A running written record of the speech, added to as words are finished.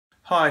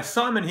Hi,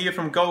 Simon here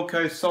from Gold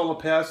Coast Solar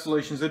Power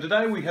Solutions, and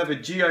today we have a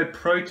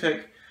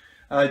Geoprotek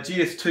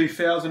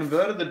GS2000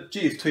 inverter. The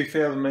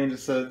GS2000 means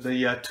it's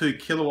the 2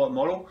 kilowatt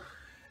model,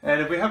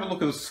 and if we have a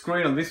look at the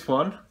screen on this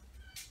one,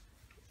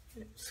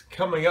 it's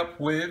coming up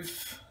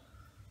with,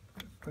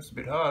 press a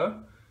bit harder,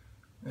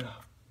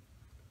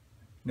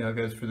 now it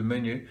goes through the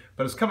menu,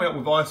 but it's coming up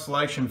with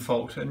isolation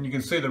fault, and you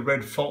can see the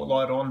red fault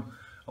light on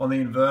the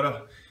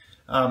inverter.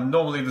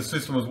 Normally if the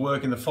system was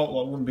working, the fault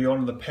light wouldn't be on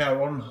and the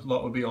power on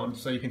light would be on,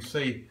 so you can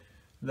see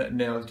that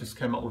now it just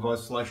came up with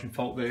isolation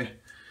fault there.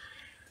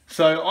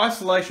 So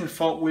isolation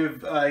fault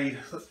with a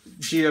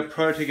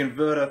Geoprotek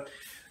inverter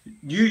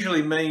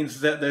usually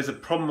means that there's a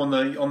problem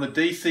on the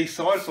DC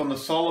side, so on the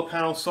solar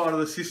panel side of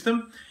the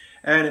system,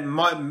 and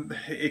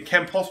it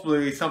can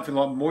possibly be something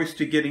like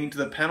moisture getting into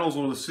the panels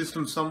or the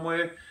system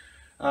somewhere.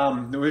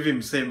 We've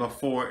even seen it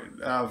before,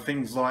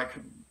 things like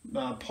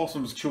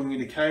possums chewing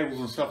into cables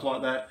and stuff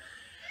like that.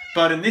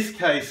 But in this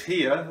case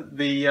here,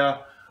 the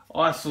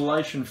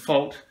isolation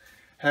fault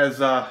has,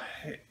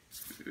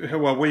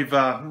 well, we've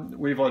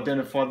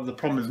identified that the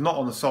problem is not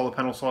on the solar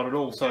panel side at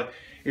all. So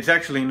it's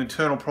actually an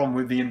internal problem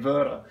with the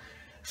inverter.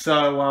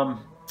 So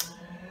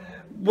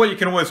what you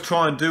can always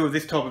try and do with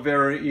this type of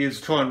error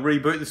is try and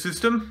reboot the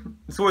system.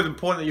 It's always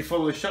important that you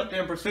follow the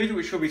shutdown procedure,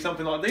 which should be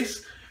something like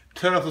this.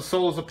 Turn off the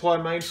solar supply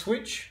main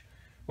switch,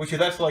 which is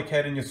that's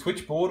located in your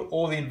switchboard,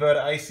 or the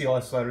inverter AC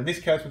isolator. In this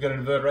case, we've got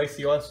an inverter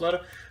AC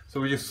isolator, so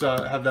we just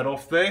have that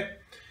off there.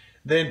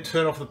 Then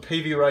turn off the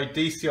PV array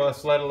DC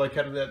isolator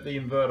located at the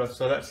inverter.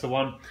 So that's the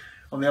one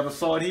on the other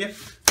side here.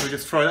 So we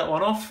just throw that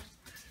one off,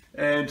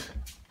 and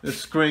the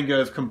screen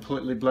goes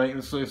completely blank.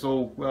 It's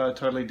all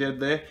totally dead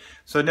there.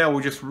 So now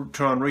we'll just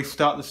try and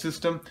restart the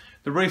system.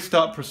 The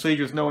restart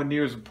procedure is nowhere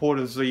near as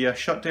important as the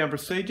shutdown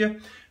procedure.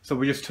 So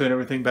we just turn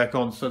everything back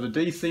on. So the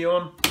DC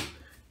on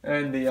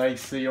and the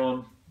AC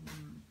on.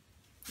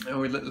 And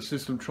we let the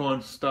system try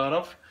and start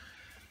off.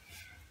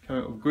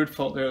 Coming up with grid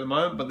fault there at the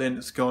moment, but then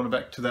it's gone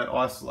back to that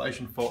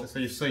isolation fault. So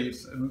you see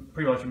it's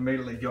pretty much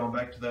immediately going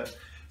back to that.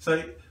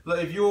 So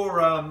if your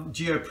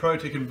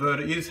Geoprotek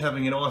inverter is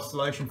having an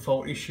isolation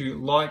fault issue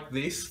like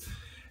this,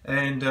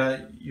 and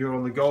you're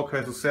on the Gold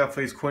Coast or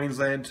Southeast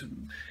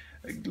Queensland,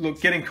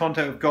 look, get in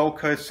contact with Gold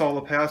Coast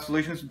Solar Power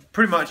Solutions.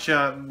 Pretty much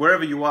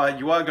wherever you are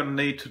going to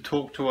need to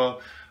talk to a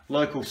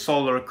local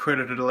solar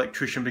accredited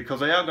electrician,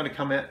 because they are going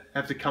to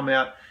have to come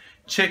out,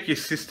 check your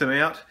system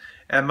out,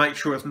 and make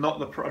sure it's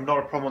not a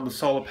problem on the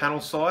solar panel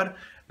side,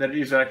 that it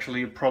is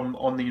actually a problem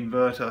on the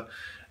inverter.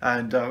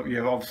 And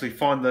obviously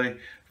find the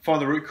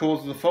root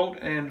cause of the fault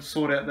and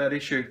sort out that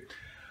issue.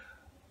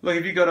 Look,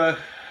 if you've got a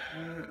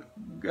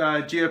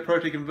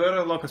Geoprotek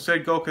inverter, like I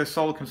said, Gold Coast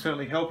Solar can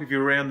certainly help. If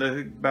you're around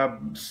the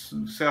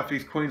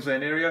Southeast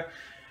Queensland area,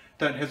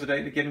 don't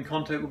hesitate to get in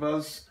contact with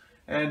us.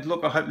 And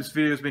look, I hope this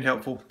video has been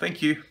helpful.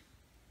 Thank you.